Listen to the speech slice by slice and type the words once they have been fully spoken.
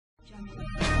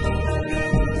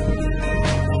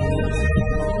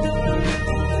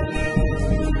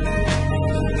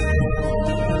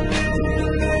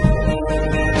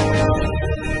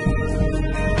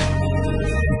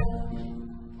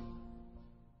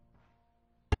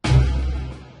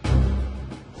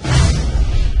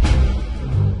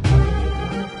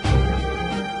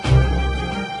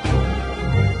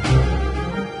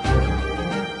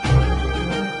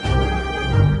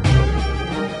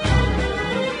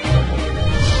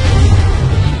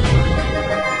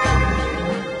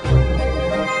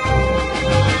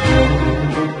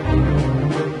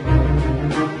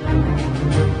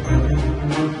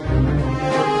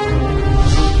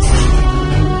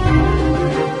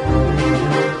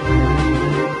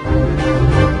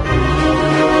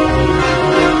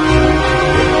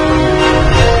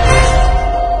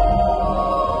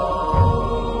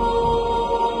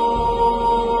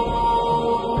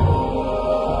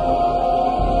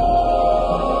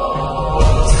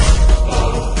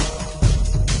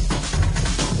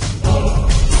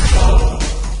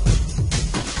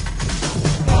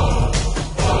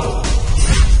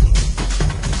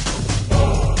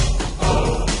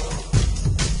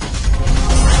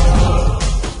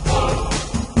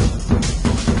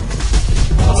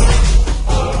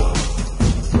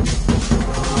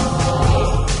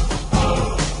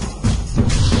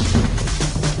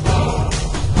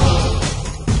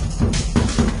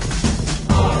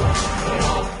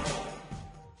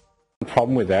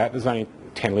problem with that. There's only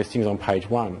 10 listings on page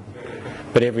 1,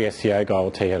 but every SEO guy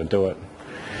will tell you how to do it.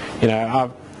 You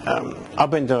know,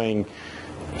 I've been doing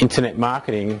internet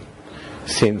marketing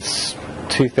since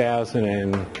 2000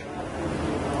 and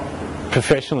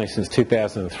professionally since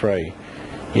 2003.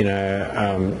 You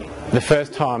know, the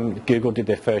first time Google did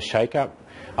their first shake-up,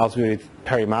 I was with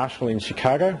Perry Marshall in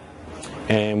Chicago,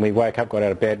 and we woke up, got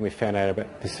out of bed, and we found out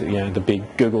about this, you know, the big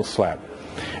Google slap.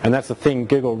 And that's the thing,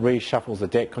 Google reshuffles the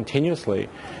deck continuously,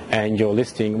 and your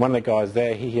listing, one of the guys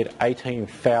there, he had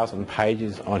 18,000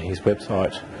 pages on his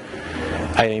website.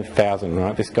 18,000,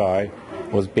 right? This guy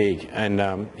was big,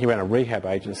 and he ran a rehab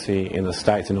agency in the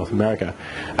States, in North America.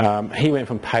 He went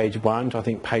from page 1 to I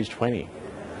think page 20.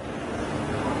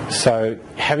 So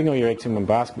having all your eggs in one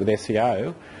basket with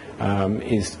SEO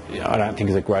I don't think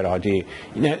is a great idea.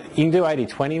 You know, you can do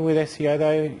 80-20 with SEO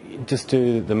though. Just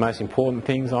do the most important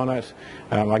things on it.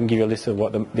 I can give you a list of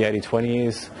what the 80-20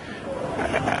 is.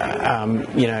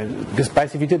 You know, because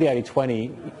basically if you do the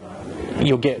 80-20,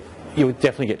 you'll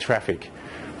definitely get traffic.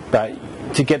 But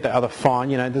to get the other fine,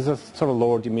 you know, there's a sort of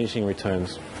law of diminishing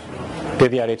returns. Do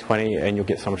the 80-20 and you'll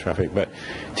get some traffic, but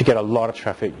to get a lot of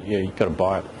traffic, you've got to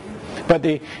buy it. But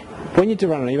when you do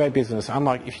run an eBay business,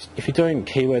 unlike if you're doing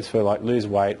keywords for like lose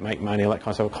weight, make money, all that kind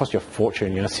of stuff, it costs you a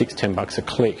fortune, you know, $6-10 a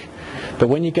click. But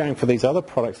when you're going for these other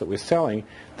products that we're selling,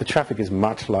 the traffic is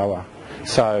much lower.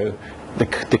 So the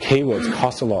keywords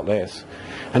cost a lot less.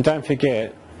 And don't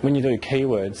forget, when you do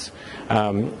keywords,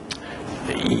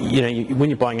 you know, when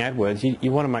you're buying AdWords,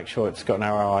 you want to make sure it's got an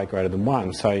ROI greater than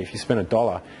 1. So if you spend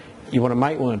 $1, you want to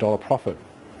make more than $1 profit.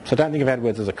 So don't think of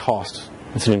AdWords as a cost,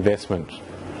 it's an investment.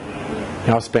 You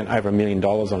know, I've spent over $1 million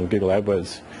on Google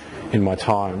AdWords in my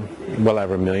time, well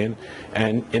over $1 million,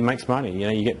 and it makes money. You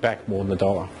know, you get back more than $1.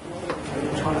 Are you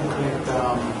trying to collect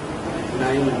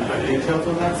name and details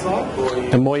on that site? Or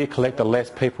the more you collect, the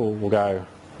less people will go.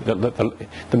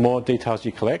 The more details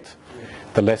you collect,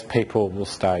 the less people will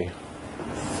stay.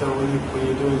 So when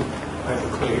you're doing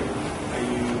pay-per-click, are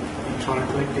you trying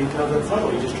to collect details on that site, or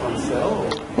are you just trying to sell?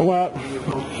 Or? Well,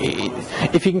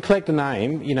 if you can collect a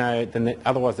name, you know, then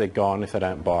otherwise they're gone if they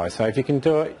don't buy. So if you can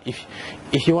do it,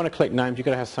 if you want to collect names, you've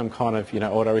got to have some kind of, you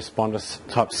know, autoresponder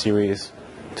type series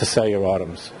to sell your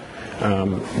items.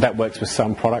 That works with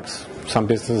some products, some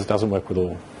businesses, doesn't work with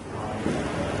all.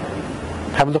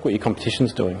 Have a look what your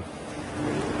competition's doing.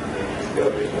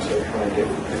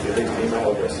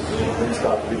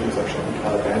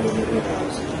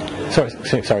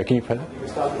 Sorry, can you put that? You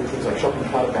start with things like shopping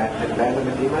cart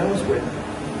abandonment emails, where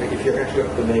like, if you've actually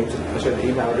got the names and the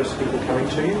email address of people coming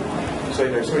to you. So,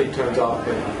 you know, if somebody turns up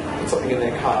and puts something in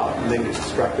their cart and then gets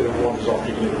distracted and wanders off,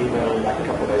 you can email them back a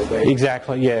couple of days later.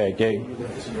 Exactly, yeah. You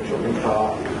left this in your shopping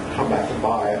cart, come back and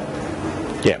buy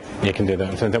it. Yeah, you can do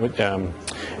that. So that would,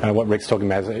 what Rick's talking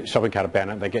about is shopping cart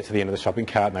abandonment. They get to the end of the shopping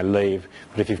cart and they leave.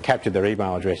 But if you've captured their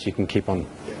email address, you can keep on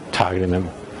targeting them.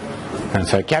 And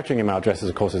so capturing email addresses,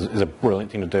 of course, is a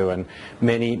brilliant thing to do. And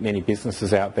many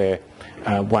businesses out there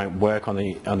won't work on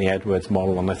the AdWords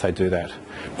model unless they do that.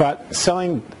 But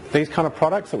selling these kind of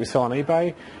products that we sell on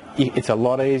eBay, it's a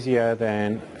lot easier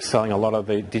than selling a lot of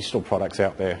the digital products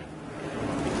out there.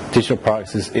 Digital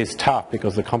products is tough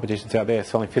because the competition's out there.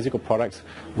 Selling physical products,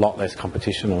 a lot less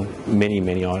competition on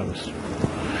many items.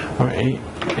 All right,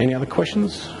 any other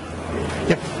questions?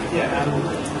 Yep. Yeah,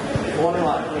 one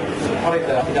like the product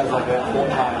that I think does like about 4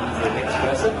 times the next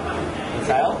person in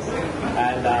sales,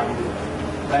 and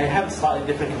they have slightly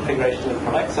different configurations of the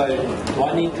product. So do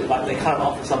I need to, like, they kind of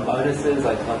offer some bonuses,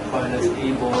 like bonus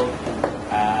ebook,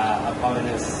 a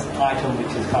bonus item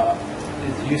which is kind of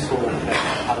is useful as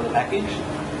part of the package.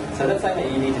 So that's something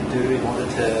that you need to do in order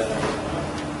to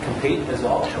compete as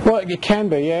well? Well, it can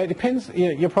be, yeah. It depends.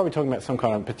 You're probably talking about some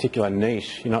kind of particular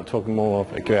niche. You're not talking more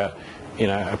about, you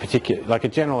know, a particular, like a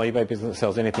general eBay business that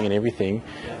sells anything and everything.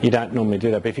 You don't normally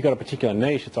do that. But if you've got a particular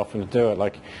niche, it's often to do it.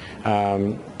 Like,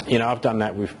 you know, I've done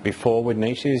that before with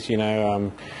niches. You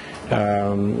know,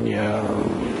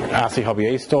 RC Hobby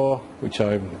e-store, which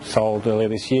I sold earlier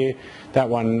this year. That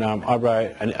one, I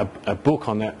wrote a book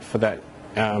on that for that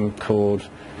called.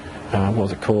 What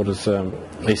was it called? As the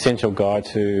Essential Guide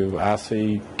to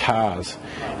RC Cars.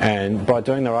 And by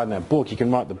writing that book, you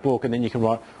can write the book, and then you can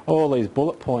write all these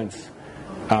bullet points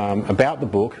about the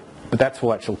book, but that's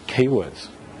all actual keywords.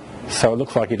 So it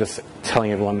looks like you're just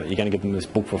telling everyone that you're going to give them this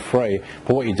book for free,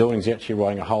 but what you're doing is you're actually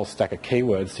writing a whole stack of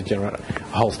keywords to generate a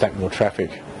whole stack more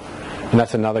traffic. And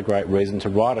that's another great reason to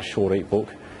write a short e-book,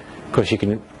 because you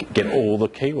can get all the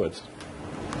keywords,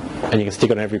 and you can stick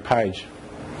it on every page.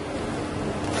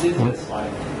 Is this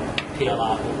like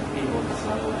PLR for people?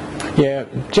 Yeah,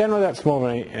 generally that's more of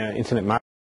an internet marketing.